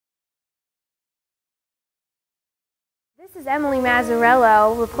This is Emily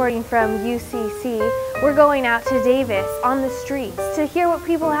Mazzarello reporting from UCC. We're going out to Davis on the streets to hear what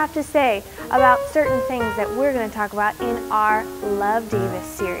people have to say about certain things that we're going to talk about in our Love Davis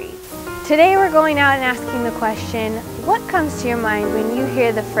series. Today we're going out and asking the question, what comes to your mind when you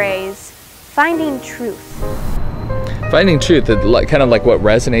hear the phrase, finding truth? Finding truth, kind of like what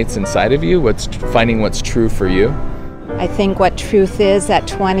resonates inside of you, finding what's true for you. I think what truth is at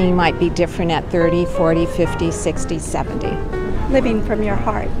 20 might be different at 30, 40, 50, 60, 70. Living from your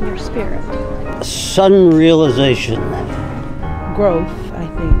heart and your spirit. Sudden realization. Growth, I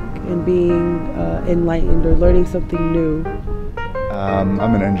think, and being enlightened or learning something new. I'm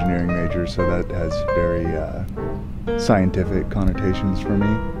an engineering major, so that has very scientific connotations for me,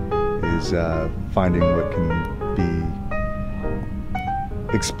 is finding what can be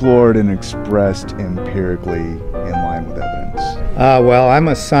explored and expressed empirically in line with evidence. Well, I'm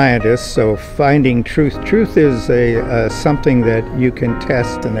a scientist, so finding truth. Truth is something that you can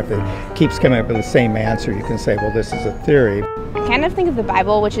test, and if it keeps coming up with the same answer, you can say, well, this is a theory. I kind of think of the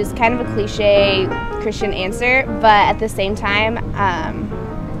Bible, which is kind of a cliche Christian answer, but at the same time,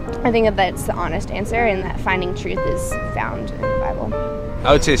 I think that it's the honest answer, and that finding truth is found in the Bible.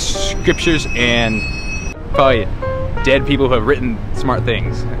 I would say scriptures and probably dead people who have written smart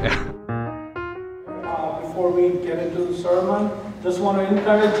things. Before we get into the sermon, just want to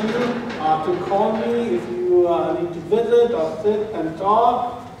encourage you to call me if you need to visit or sit and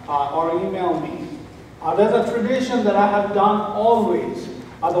talk, or email me. There's a tradition that I have done always.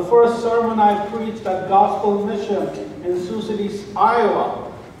 The first sermon I preached at Gospel Mission in Sioux City,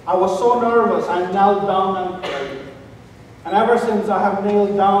 Iowa, I was so nervous I knelt down and prayed. And ever since I have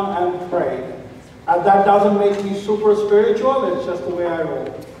kneeled down and prayed. That doesn't make me super spiritual, it's just the way I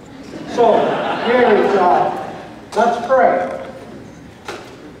roll. So, here is, let's pray.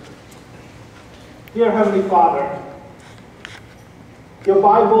 Dear Heavenly Father, your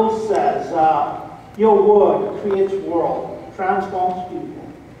Bible says, your word creates world, transforms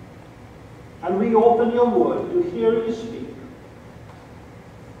people. And we open your word to hear you speak.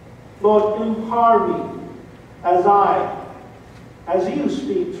 Lord, empower me as you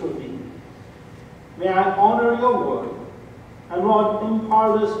speak through me. May I honor your word, and Lord,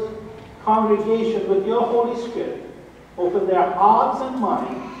 empower this congregation with your Holy Spirit. Open their hearts and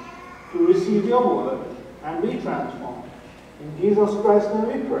minds to receive your word and be transformed. In Jesus Christ's name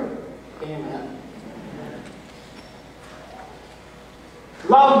we pray. Amen.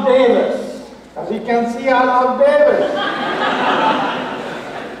 Love Davis. As you can see, I love Davis.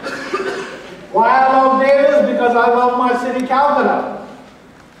 Why I love Davis? Because I love my city, Calcutta.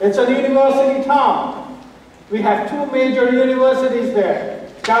 It's a university town. We have two major universities there.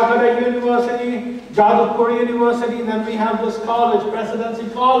 Calcutta University, Jadavpur University, then we have this college, Presidency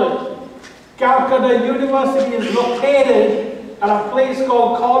College. Calcutta University is located at a place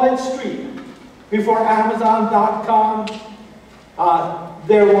called College Street. Before Amazon.com,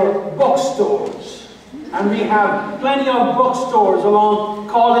 there were bookstores. And we have plenty of bookstores along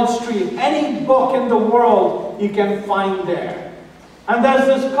College Street. Any book in the world you can find there. And there's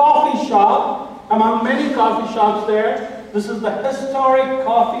this coffee shop, among many coffee shops there. This is the historic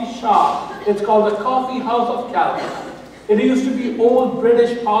coffee shop. It's called the Coffee House of Calcutta. It used to be old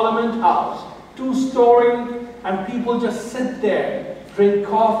British Parliament House, 2-story, and people just sit there, drink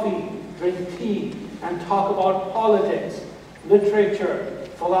coffee, drink tea, and talk about politics, literature,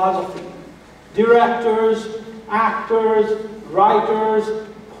 philosophy. Directors, actors, writers,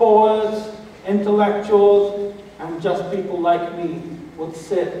 poets, intellectuals, and just people like me would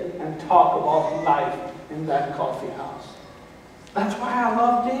sit and talk about life in that coffee house. That's why I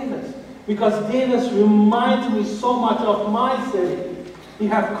love Davis, because Davis reminds me so much of my city. You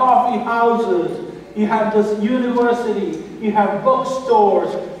have coffee houses, you have this university, you have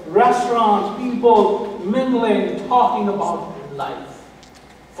bookstores, restaurants, people mingling, talking about life,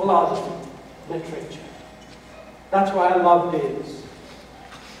 philosophy, literature. That's why I love Davis.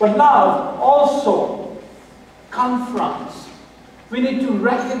 But love also confronts. We need to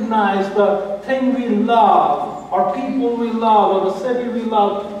recognize the thing we love, or people we love, or the city we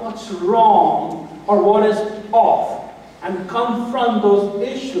love, what's wrong, or what is off, and confront those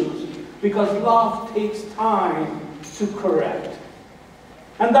issues, because love takes time to correct.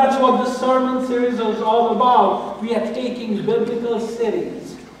 And that's what this sermon series is all about. We are taking biblical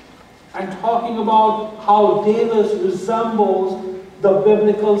cities and talking about how Davis resembles the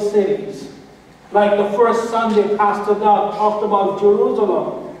biblical cities. Like the first Sunday, Pastor Doug talked about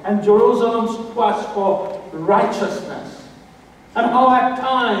Jerusalem and Jerusalem's quest for righteousness, and how at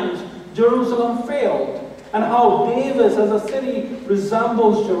times Jerusalem failed, and how Davis as a city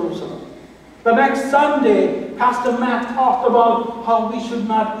resembles Jerusalem. The next Sunday, Pastor Matt talked about how we should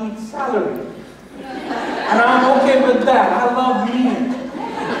not eat celery. And I'm okay with that. I love meat.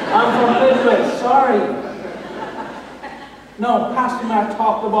 I'm from Midwest, sorry. No, Pastor Matt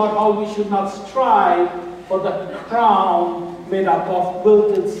talked about how we should not strive for the crown made up of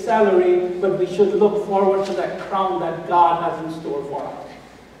wilted celery, but we should look forward to that crown that God has in store for us.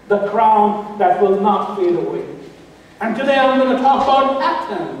 The crown that will not fade away. And today I'm going to talk about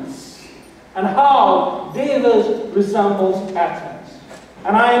Athens and how Davis resembles Athens.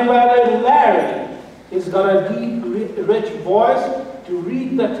 And I invited Larry. He's got a deep, rich voice to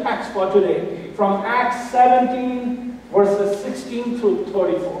read the text for today from Acts 17, verses 16 through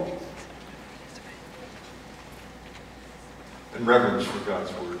 34. In reverence for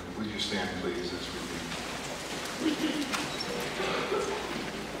God's word, would you stand, please, as we read?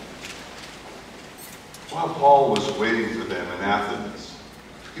 While Paul was waiting for them in Athens,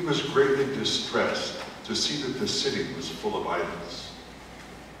 he was greatly distressed to see that the city was full of idols.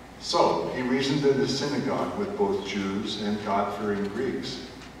 So he reasoned in the synagogue with both Jews and God-fearing Greeks,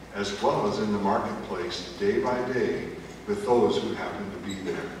 as well as in the marketplace day by day with those who happened to be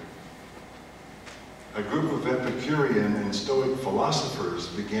there. A group of Epicurean and Stoic philosophers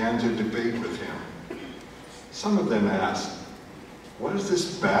began to debate with him. Some of them asked, "What is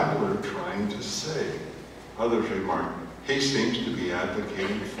this babbler trying to say?" Others remarked, "He seems to be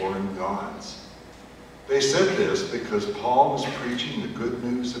advocating foreign gods." They said this because Paul was preaching the good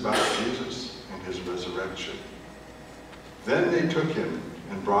news about Jesus and his resurrection. Then they took him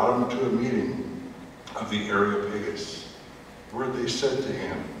and brought him to a meeting of the Areopagus, where they said to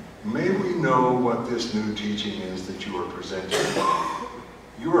him, "May we know what this new teaching is that you are presenting?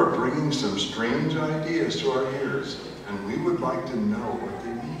 You are bringing some strange ideas to our ears, and we would like to know what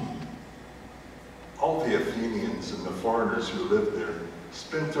they mean." All the Athenians and the foreigners who lived there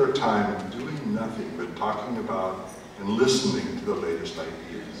spent their time doing nothing but talking about and listening to the latest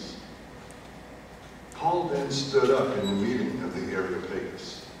ideas. Paul then stood up in the meeting of the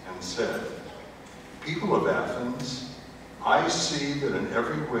Areopagus and said, "People of Athens, I see that in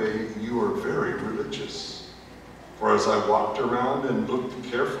every way you are very religious. For as I walked around and looked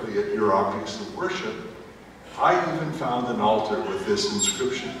carefully at your objects of worship, I even found an altar with this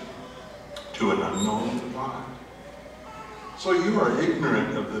inscription, 'To an unknown God.' So you are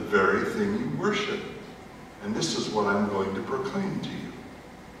ignorant of the very thing you worship, and this is what I'm going to proclaim to you.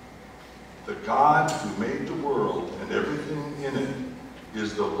 The God who made the world and everything in it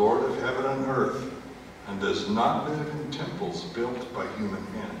is the Lord of heaven and earth, and does not live in temples built by human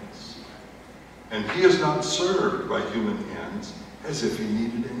hands. And he is not served by human hands as if he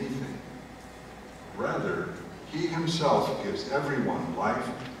needed anything. Rather, he himself gives everyone life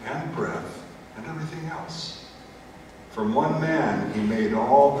and breath and everything else. From one man he made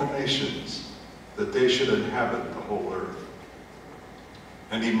all the nations, that they should inhabit the whole earth.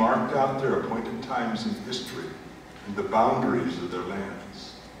 And he marked out their appointed times in history and the boundaries of their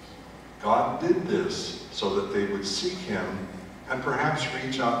lands. God did this so that they would seek him and perhaps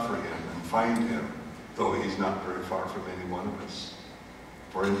reach out for him and find him, though he's not very far from any one of us.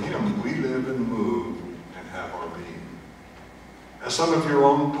 For in him we live and move and have our being. As some of your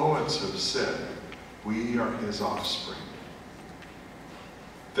own poets have said, we are his offspring.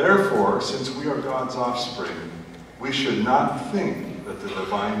 Therefore, since we are God's offspring, we should not think that the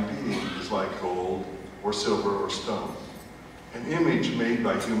divine being is like gold or silver or stone, an image made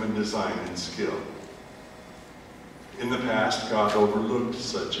by human design and skill. In the past, God overlooked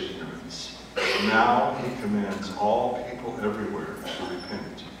such ignorance. Now he commands all people everywhere to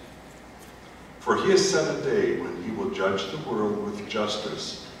repent. For he has set a day when he will judge the world with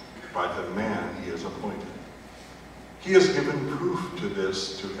justice by the man he has appointed. He has given proof to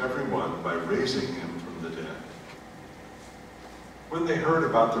this to everyone by raising him from the dead. When they heard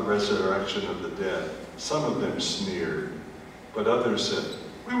about the resurrection of the dead, some of them sneered, but others said,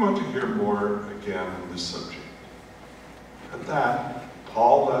 "We want to hear more again on this subject." At that,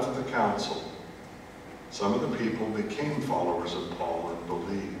 Paul left the council. Some of the people became followers of Paul and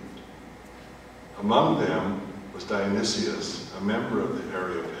believed. Among them was Dionysius, a member of the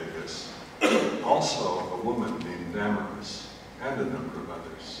Areopagus, also a woman named Damaris, and a number of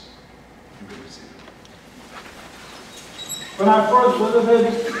others. You may be seated. When I first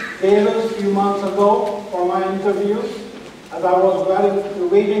visited Davis a few months ago for my interview, as I was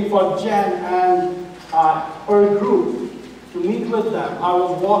waiting for Jen and her group to meet with them, I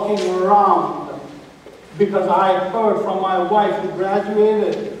was walking around because I heard from my wife who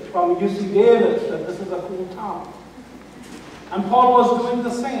graduated from UC Davis that this is a cool town. And Paul was doing the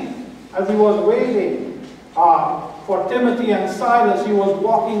same. As he was waiting for For Timothy and Silas, he was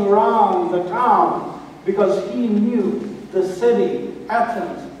walking around the town because he knew the city,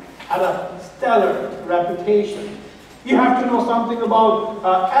 Athens, had a stellar reputation. You have to know something about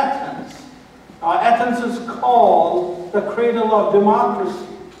Athens. Athens is called the cradle of democracy.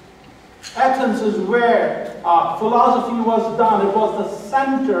 Athens is where philosophy was done. It was the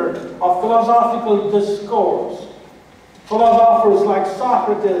center of philosophical discourse. Philosophers like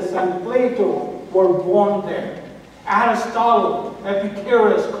Socrates and Plato were born there. Aristotle,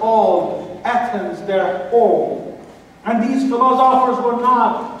 Epicurus called Athens their home. And these philosophers were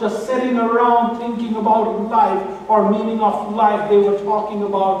not just sitting around thinking about life or meaning of life. They were talking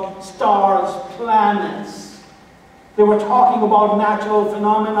about stars, planets. They were talking about natural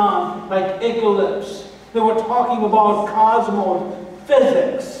phenomena like eclipse. They were talking about cosmos,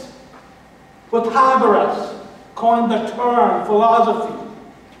 physics. Pythagoras coined the term philosophy.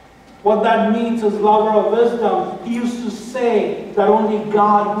 What that means is lover of wisdom. He used to say that only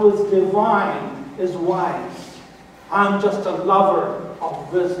God who is divine is wise. I'm just a lover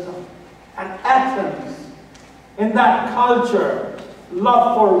of wisdom. And Athens, in that culture,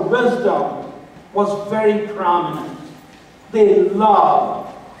 love for wisdom was very prominent. They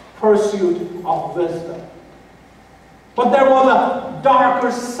loved pursuit of wisdom. But there was a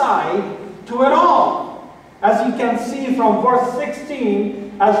darker side to it all. As you can see from verse 16,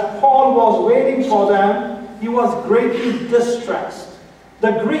 as Paul was waiting for them, he was greatly distressed.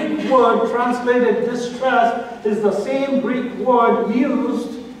 The Greek word translated distress is the same Greek word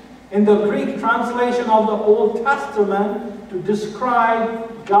used in the Greek translation of the Old Testament to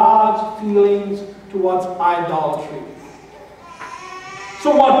describe God's feelings towards idolatry.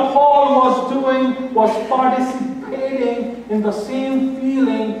 So what Paul was doing was participating in the same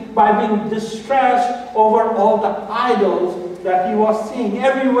feeling by being distressed over all the idols that he was seeing.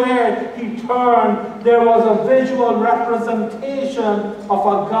 Everywhere he turned, there was a visual representation of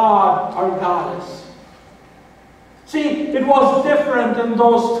a god or goddess. See, it was different in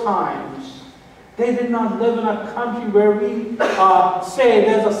those times. They did not live in a country where we say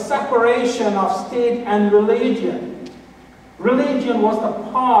there's a separation of state and religion. Religion was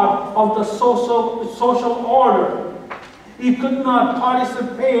the part of the social order. You could not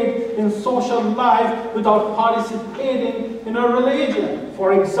participate in social life without participating in a religion.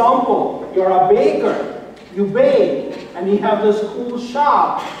 For example, you're a baker, you bake, and you have this cool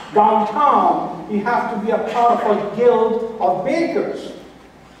shop downtown. You have to be a part of a guild of bakers.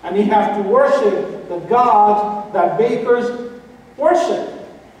 And you have to worship the God that bakers worship.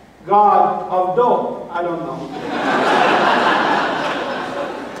 God of dough. I don't know.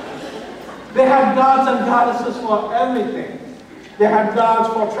 They had gods and goddesses for everything. They had gods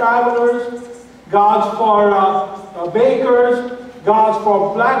for travelers, gods for bakers, gods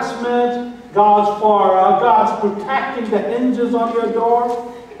for blacksmiths, gods protecting the hinges on your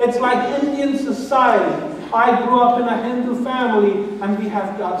door. It's like Indian society. I grew up in a Hindu family, and we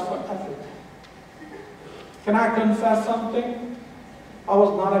have gods for everything. Can I confess something? I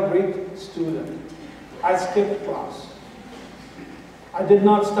was not a great student. I skipped class. I did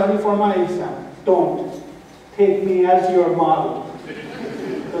not study for my exam. Don't take me as your model.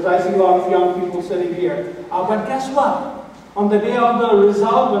 Because I see a lot of young people sitting here. But guess what? On the day of the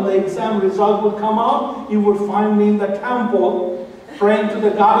result, when the exam result would come out, you would find me in the temple praying to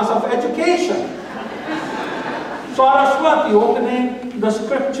the goddess of education. Saraswati, opening the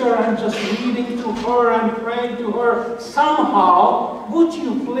scripture and just reading to her and praying to her. Somehow, would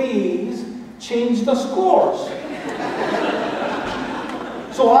you please change the scores?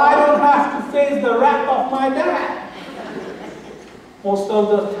 So I don't have to face the wrath of my dad. Most of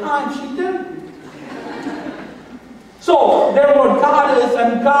the time she didn't. So there were goddesses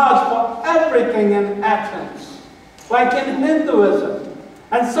and gods for everything in Athens, like in Hinduism.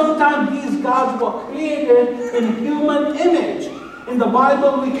 And sometimes these gods were created in human image. In the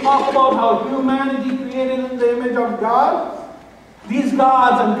Bible we talk about how humanity created in the image of God. These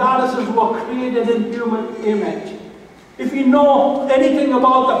gods and goddesses were created in human image. If you know anything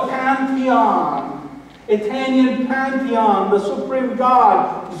about the pantheon, Athenian pantheon, the supreme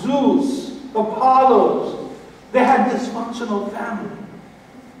god, Zeus, Apollo, they had dysfunctional family.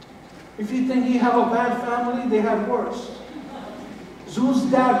 If you think you have a bad family, they had worse. Zeus'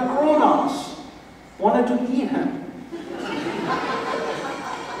 dad, Kronos, wanted to eat him.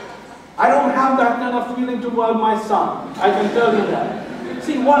 I don't have that kind of feeling toward my son. I can tell you that.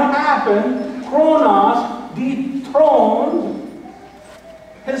 See, what happened, Kronos dethroned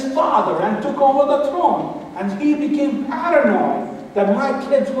his father and took over the throne. And he became paranoid that my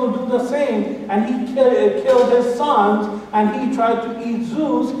kids will do the same. And he killed his sons, and he tried to eat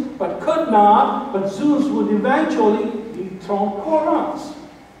Zeus, but could not, but Zeus would eventually dethrone Corinth.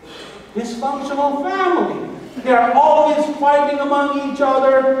 Dysfunctional family. They are always fighting among each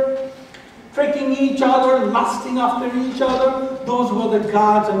other, tricking each other, lusting after each other. Those were the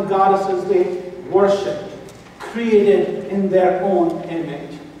gods and goddesses they worshipped, created in their own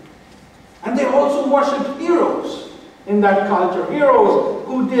image. And they also worshipped heroes in that culture. Heroes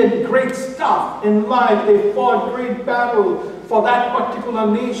who did great stuff in life. They fought great battles for that particular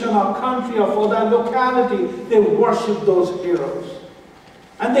nation or country or for that locality. They worshipped those heroes.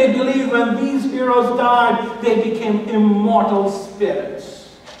 And they believed when these heroes died, they became immortal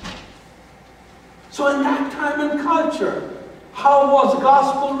spirits. So in that time and culture, how was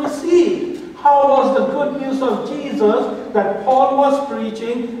gospel received? How was the good news of Jesus that Paul was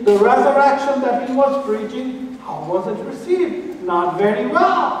preaching, the resurrection that he was preaching, how was it received? Not very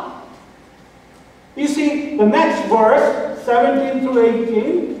well. You see, the next verse, 17 through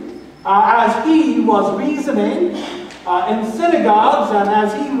 18, as he was reasoning in synagogues and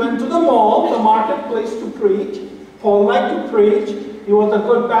as he went to the mall, the marketplace, to preach, Paul liked to preach. He was a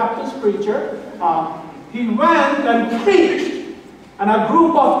good Baptist preacher. He went and preached, and a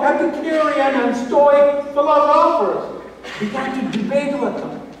group of Epicurean and Stoic philosophers began to debate with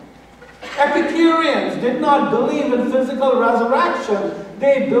him. Epicureans did not believe in physical resurrection.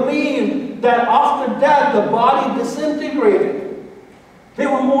 They believed that after death the body disintegrated. They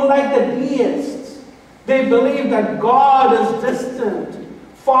were more like the deists. They believed that God is distant,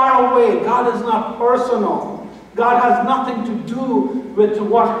 far away. God is not personal. God has nothing to do with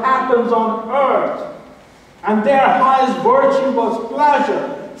what happens on earth. And their highest virtue was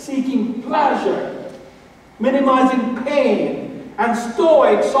pleasure, seeking pleasure, minimizing pain. And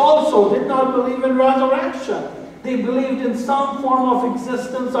Stoics also did not believe in resurrection. They believed in some form of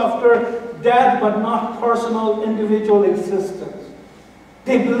existence after death, but not personal, individual existence.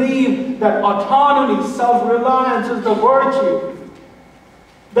 They believed that autonomy, self-reliance is the virtue,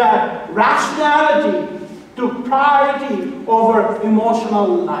 that rationality took priority over emotional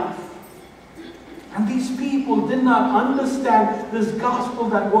life. And these people did not understand this gospel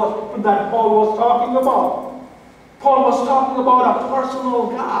that Paul was talking about. Paul was talking about a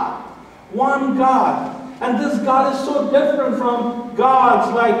personal God, one God. And this God is so different from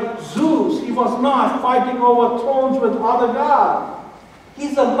gods like Zeus. He was not fighting over thrones with other gods.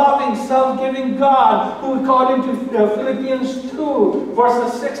 He's a loving, self-giving God who, according to Philippians 2,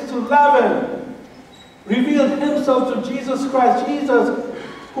 verses 6 to 11, revealed himself to Jesus Christ. Jesus,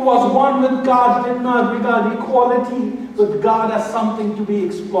 who was one with God, did not regard equality with God as something to be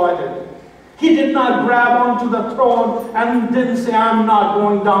exploited. He did not grab onto the throne and didn't say, I'm not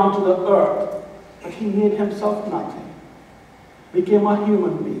going down to the earth. But he made himself nothing, became a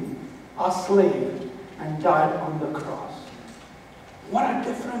human being, a slave, and died on the cross. What a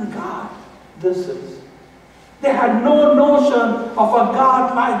different God this is. They had no notion of a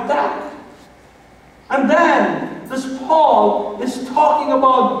God like that. And then this Paul is talking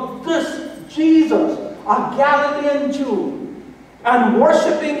about this Jesus, a Galilean Jew, and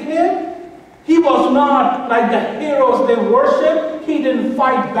worshiping him. He was not like the heroes they worshiped. He didn't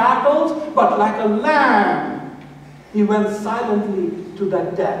fight battles, but like a lamb, he went silently to the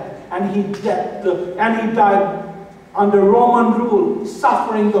death, and he died under Roman rule,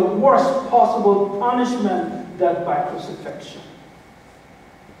 suffering the worst possible punishment, death by crucifixion.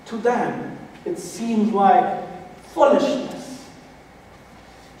 To them, it seems like foolishness.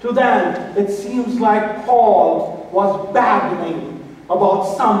 To them, it seems like Paul was babbling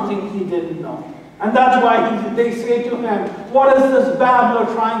about something he didn't know. And that's why they say to him, what is this babbler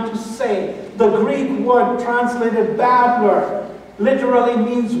trying to say? The Greek word translated babbler literally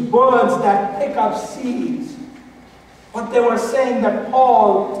means birds that pick up seeds. But they were saying that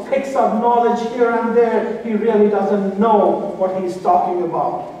Paul picks up knowledge here and there. He really doesn't know what he's talking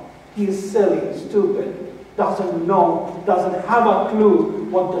about. He's silly, stupid, doesn't know, doesn't have a clue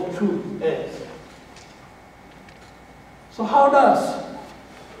what the truth is. So how does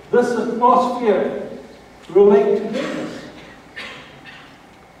this atmosphere relate to Davis?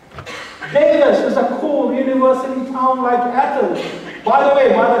 Davis is a cool university town like Athens. By the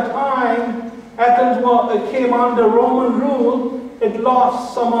way, by the time Athens came under Roman rule, it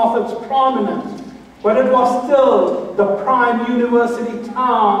lost some of its prominence. But it was still the prime university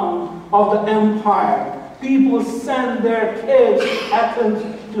town of the empire. People sent their kids to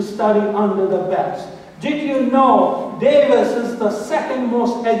Athens to study under the best. Did you know Davis is the second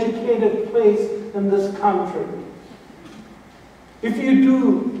most educated place in this country? If you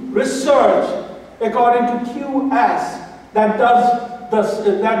do research according to QS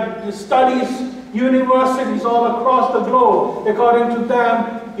that studies universities all across the globe, according to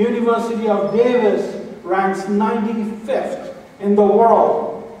them, University of Davis ranks 95th in the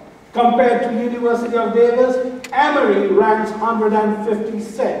world. Compared to University of Davis, Emory ranks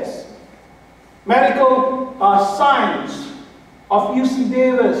 156. Medical science of UC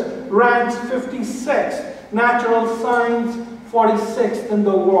Davis ranks 56th. Natural science 46th in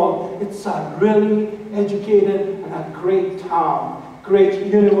the world. It's a really educated and a great town, great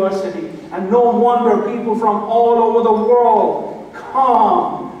university. And no wonder people from all over the world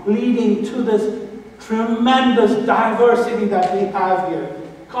come, leading to this tremendous diversity that we have here.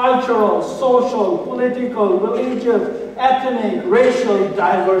 Cultural, social, political, religious, ethnic, racial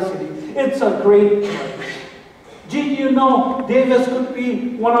diversity. It's a great place. Did you know Davis could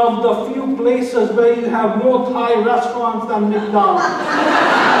be one of the few places where you have more Thai restaurants than McDonald's?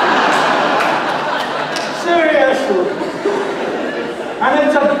 Seriously. And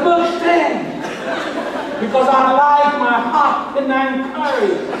it's a good thing, because I like my hot Penang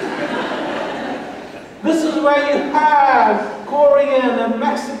curry. This is where you have Korean and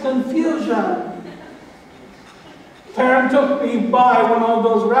Mexican fusion. Karen took me by one of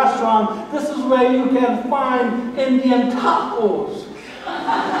those restaurants. This is where you can find Indian tacos.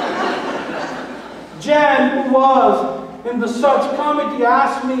 Jen, who was in the search committee,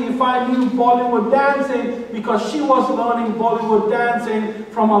 asked me if I knew Bollywood dancing because she was learning Bollywood dancing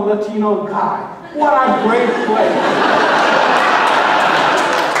from a Latino guy. What a great place.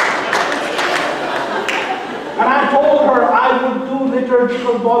 And I told her I would do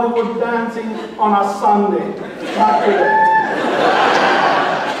liturgical Bollywood dancing on a Sunday. Not today.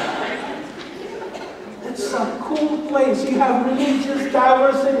 It's a cool place. You have religious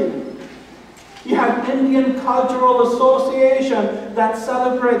diversity. You have Indian Cultural Association that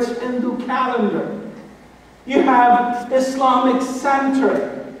celebrates Hindu calendar. You have Islamic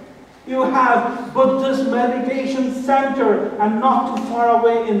Center. You have Buddhist Meditation Center, and not too far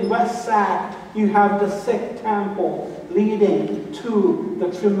away in West Sac, you have the Sikh temple leading to the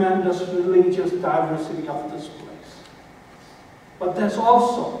tremendous religious diversity of this place. But there's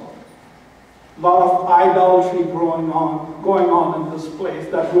also a lot of idolatry going on in this place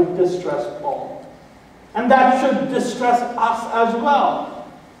that would distress Paul. And that should distress us as well.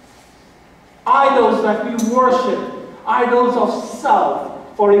 Idols that we worship, idols of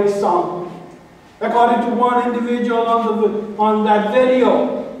self, for example. According to one individual on that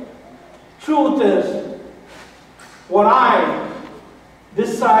video, truth is what I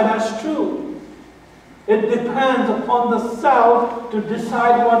decide as true. It depends upon the self to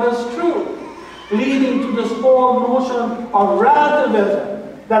decide what is true, leading to this whole notion of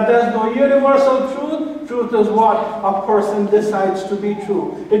relativism, that there's no universal truth. Truth is what a person decides to be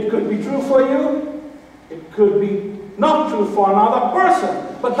true. It could be true for you, it could be not true for another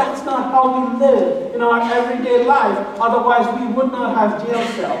person, but that's not how we live in our everyday life. Otherwise, we would not have jail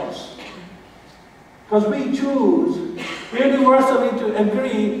cells. Because we choose universally to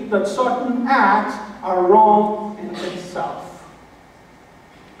agree that certain acts are wrong in itself.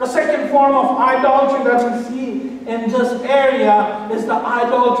 The second form of idolatry that we see in this area is the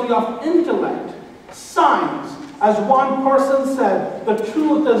idolatry of intellect, science. As one person said, the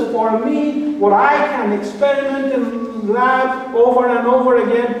truth is for me what I can experiment in lab over and over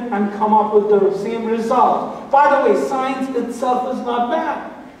again and come up with the same result. By the way, science itself is not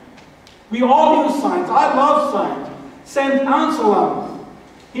bad. We all use science. I love science. St. Anselm,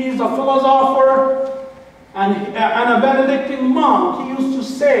 he's a philosopher and a Benedictine monk. He used to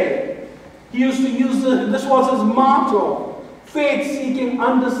say, this was his motto, faith-seeking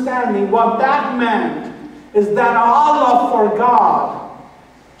understanding. What that meant is that our love for God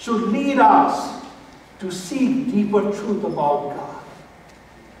should lead us to seek deeper truth about God.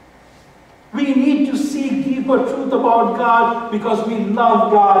 We need to seek deeper truth about God because we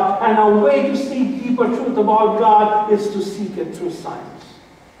love God, and a way to seek deeper truth about God is to seek it through science.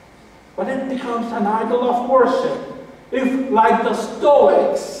 But it becomes an idol of worship if, like the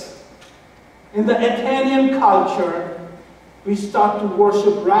Stoics in the Athenian culture, we start to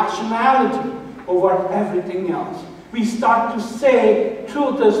worship rationality over everything else. We start to say,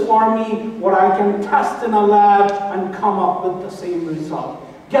 truth is for me what I can test in a lab and come up with the same result.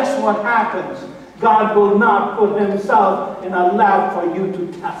 Guess what happens? God will not put himself in a lab for you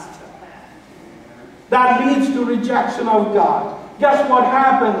to test him. That leads to rejection of God. Guess what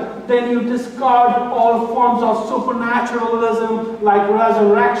happens? Then you discard all forms of supernaturalism like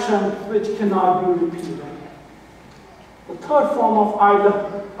resurrection, which cannot be repeated. The third form of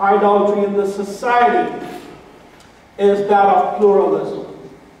idolatry in this society is that of pluralism.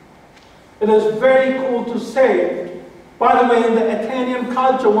 It is very cool to say, by the way, in the Athenian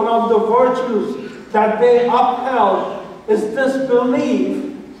culture, one of the virtues that they upheld is this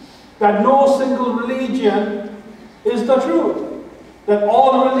belief that no single religion is the truth, that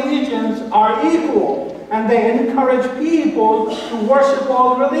all religions are equal, and they encourage people to worship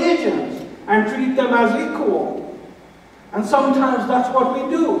all religions and treat them as equal. And sometimes that's what we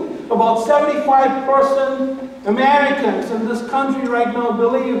do. About 75% Americans in this country right now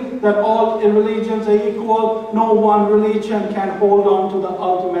believe that all religions are equal. No one religion can hold on to the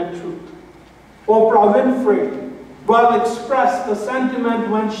ultimate truth. Oprah Winfrey well expressed the sentiment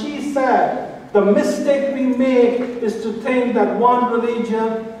when she said, the mistake we make is to think that one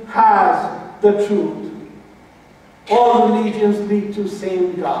religion has the truth. All religions lead to the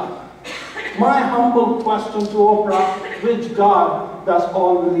same God. My humble question to Oprah, which God does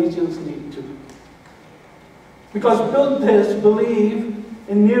all religions lead to? Because Buddhists believe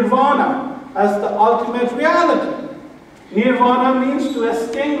in nirvana as the ultimate reality. Nirvana means to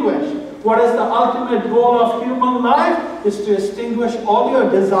extinguish. What is the ultimate goal of human life? Is to extinguish all your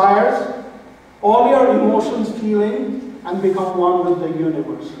desires, all your emotions, feelings, and become one with the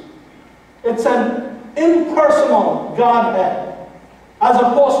universe. It's an impersonal Godhead, as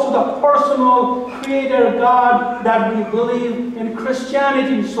opposed to the personal creator God that we believe in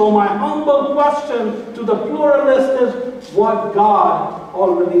Christianity. So my humble question to the pluralist is, what God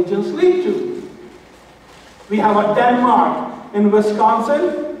all religions lead to? We have a Denmark in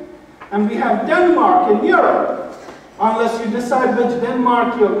Wisconsin, and we have Denmark in Europe. Unless you decide which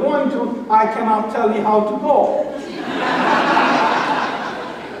Denmark you're going to, I cannot tell you how to go.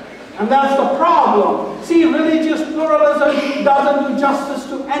 And that's the problem. See, religious pluralism doesn't do justice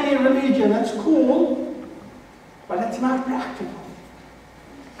to any religion. It's cool, but it's not practical.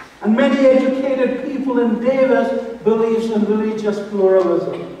 And many educated people in Davis believes in religious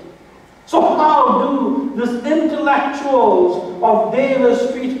pluralism. So how do these intellectuals of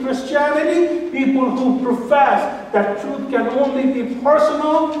Davis treat Christianity? People who profess that truth can only be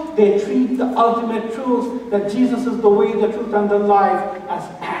personal, they treat the ultimate truth, that Jesus is the way, the truth, and the life, as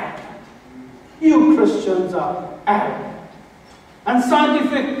arrogant. You Christians are arrogant. And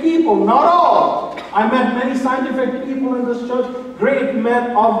scientific people, not all. I met many scientific people in this church, great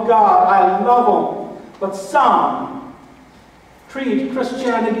men of God. I love them. But some treat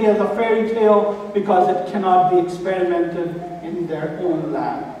Christianity as a fairy tale because it cannot be experimented in their own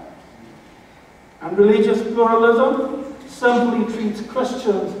lab. And religious pluralism simply treats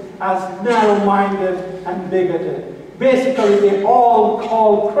Christians as narrow-minded and bigoted. Basically, they all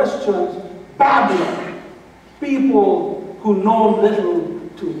call Christians Babylon, people who know little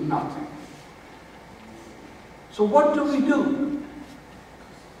to nothing. So what do we do?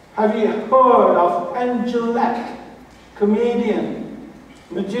 Have you heard of Angelique, comedian,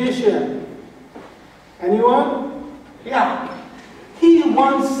 magician? Anyone? Yeah. He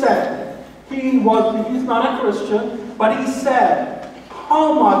once said, he's not a Christian, but he said,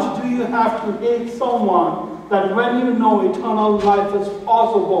 how much do you have to hate someone that when you know eternal life is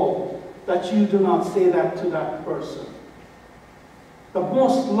possible, that you do not say that to that person? The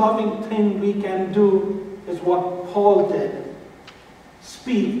most loving thing we can do is what Paul did.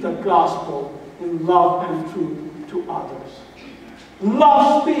 Speak the gospel in love and truth to others.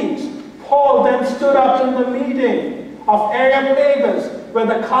 Love speaks. Paul then stood up in the meeting of Areopagus, where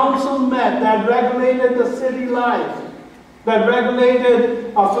the council met that regulated the city life, that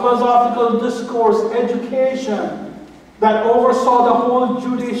regulated a philosophical discourse, education, that oversaw the whole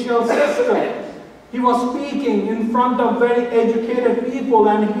judicial system. He was speaking in front of very educated people,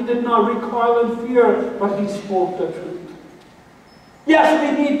 and he did not recoil in fear, but he spoke the truth.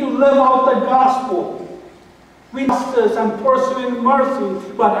 Yes, we need to live out the gospel. We justice and pursuing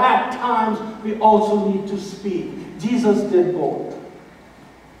mercy, but at times we also need to speak. Jesus did both.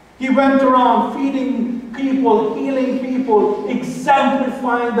 He went around feeding people, healing people,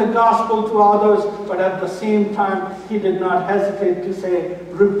 exemplifying the gospel to others, but at the same time, he did not hesitate to say,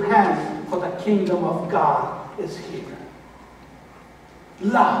 repent, for the kingdom of God is here.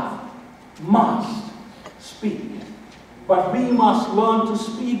 Love must speak, but we must learn to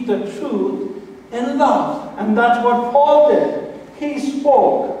speak the truth in love, and that's what Paul did. He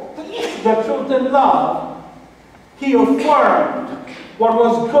spoke the truth in love. He affirmed what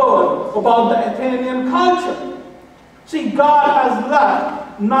was good about the Athenian culture. See, God has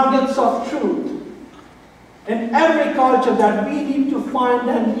left nuggets of truth in every culture that we need to find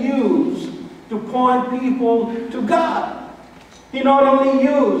and use to point people to God. He not only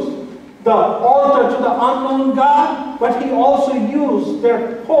used the altar to the unknown God, but he also used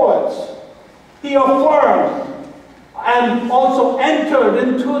their poets. He affirmed and also entered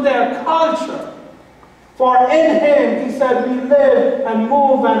into their culture. For in him, he said, we live and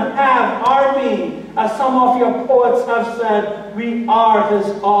move and have our being. As some of your poets have said, we are his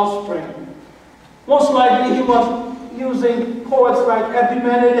offspring. Most likely he was using poets like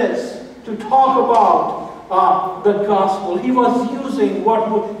Epimenides to talk about the gospel. He was using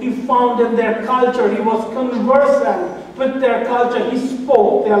what he found in their culture. He was conversant with their culture. He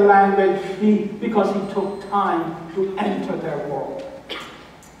spoke their language because he took time to enter their world.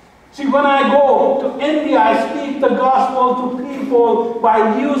 See, when I go to India, I speak the gospel to people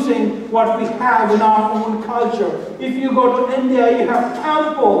by using what we have in our own culture. If you go to India, you have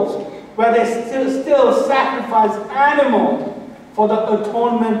temples where they still sacrifice animals for the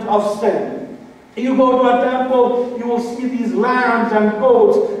atonement of sin. You go to a temple, you will see these lambs and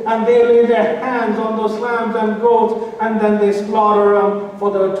goats, and they lay their hands on those lambs and goats, and then they slaughter them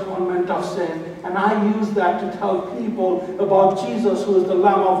for the atonement of sin. And I use that to tell people about Jesus, who is the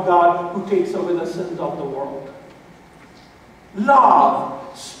Lamb of God, who takes away the sins of the world.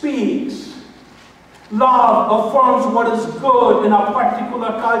 Love speaks. Love affirms what is good in a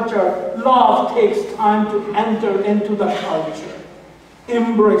particular culture. Love takes time to enter into the culture,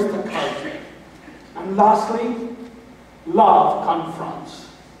 embrace the culture. And lastly, love confronts.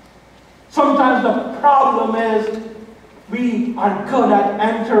 Sometimes the problem is we are good at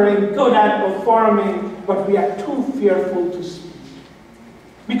entering, good at affirming, but we are too fearful to speak.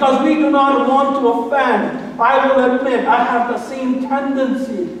 Because we do not want to offend. I will admit, I have the same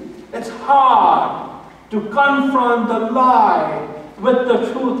tendency. It's hard to confront the lie with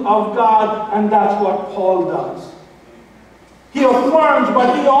the truth of God, and that's what Paul does. He affirms,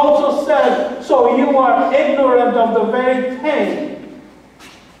 but he also says, so you are ignorant of the very thing.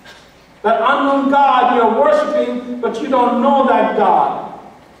 That unknown God you're worshiping, but you don't know that God.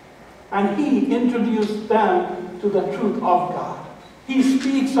 And he introduced them to the truth of God. He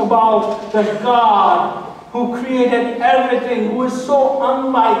speaks about the God who created everything, who is so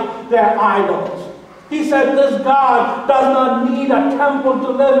unlike their idols. He said this God does not need a temple to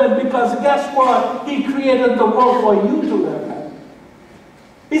live in, because guess what? He created the world for you to live in.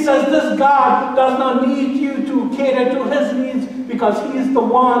 He says this God does not need you to cater to his needs, because he is the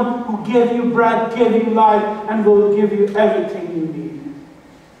one who gave you bread, gave you life, and will give you everything you need.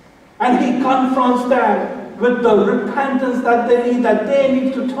 And he confronts them with the repentance that they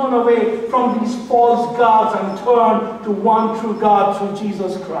need to turn away from these false gods and turn to one true God through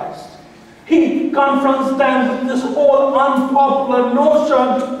Jesus Christ. He confronts them with this whole unpopular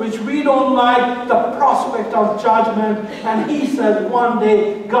notion, which we don't like, the prospect of judgment. And he said one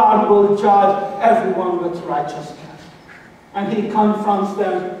day God will judge everyone with righteousness. And he confronts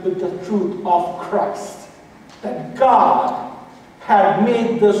them with the truth of Christ. That God had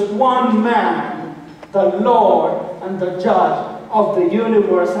made this one man the Lord and the judge of the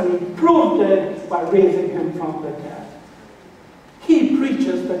universe, and he proved it by raising him from the dead. He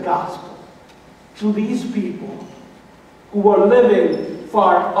preaches the gospel to these people who were living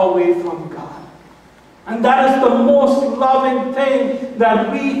far away from God. And that is the most loving thing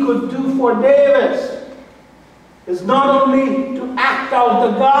that we could do for Davis, is not only to act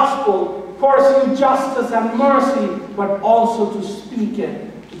out the gospel, pursue justice and mercy, but also to speak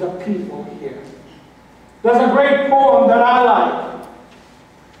it to the people here. There's a great poem that I like,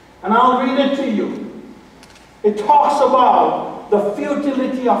 and I'll read it to you. It talks about the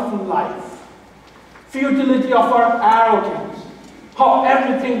futility of life. Futility of our arrogance, how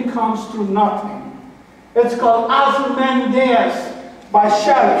everything comes to nothing. It's called Ozymandias by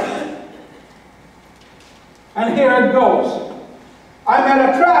Shelley. And here it goes. I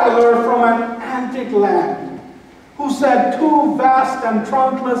met a traveler from an antique land who said, two vast and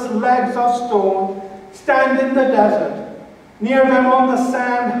trunkless legs of stone stand in the desert. Near them on the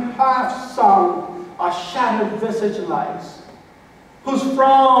sand, half sunk, a shattered visage lies, whose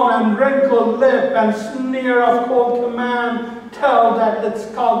frown and wrinkled lip and sneer of cold command tell that its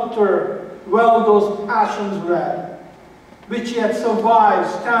sculptor well those passions read, which yet survive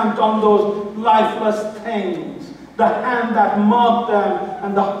stamped on those lifeless things, the hand that mocked them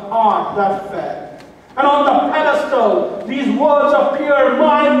and the heart that fed. And on the pedestal these words appear,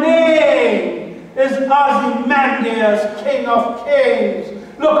 my name is Ozymandias, King of Kings.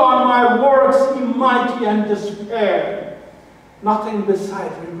 Look on my works, ye mighty and despair. Nothing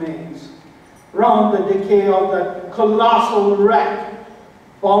beside remains. Round the decay of that colossal wreck,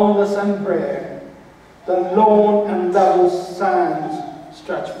 boundless and bare, the lone and level sands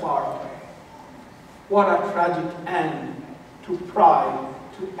stretch far away. What a tragic end to pride,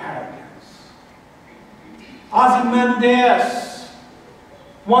 to arrogance. Ozymandias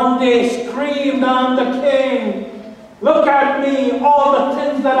one day screamed, I'm the king. Look at me, all the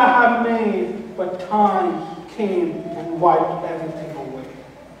things that I have made. But time came and wiped everything away.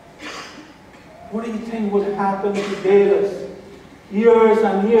 What do you think would happen to Davis years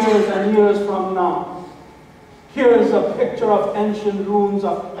and years and years from now? Here is a picture of ancient ruins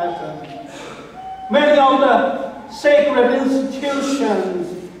of Athens. Many of the sacred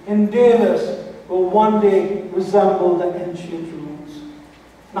institutions in Davis will one day resemble the ancient ruins.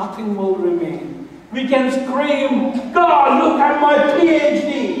 Nothing will remain. We can scream, God, look at my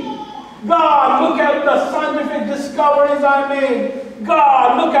PhD. God, look at the scientific discoveries I made.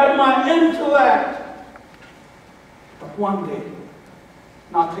 God, look at my intellect. But one day,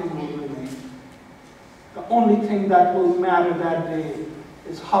 nothing will remain. The only thing that will matter that day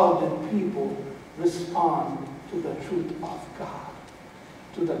is how did people respond to the truth of God,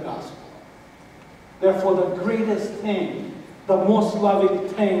 to the gospel. Therefore, the greatest thing, the most loving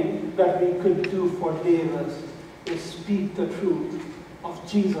thing that we could do for Davis is speak the truth of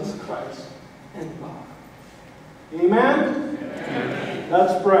Jesus Christ in love. Amen? Amen.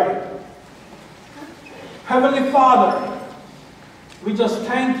 Let's pray. Heavenly Father, we just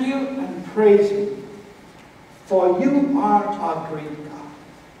thank you and praise you, for you are our great God.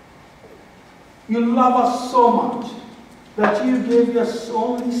 You love us so much that you gave your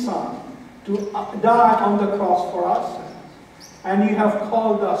only Son to die on the cross for our sins. And you have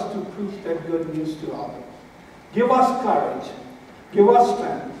called us to preach that good news to others. Give us courage, give us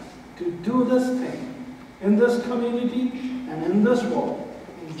strength to do this thing in this community and in this world.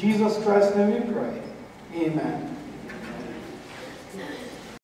 In Jesus Christ's name we pray. Amen.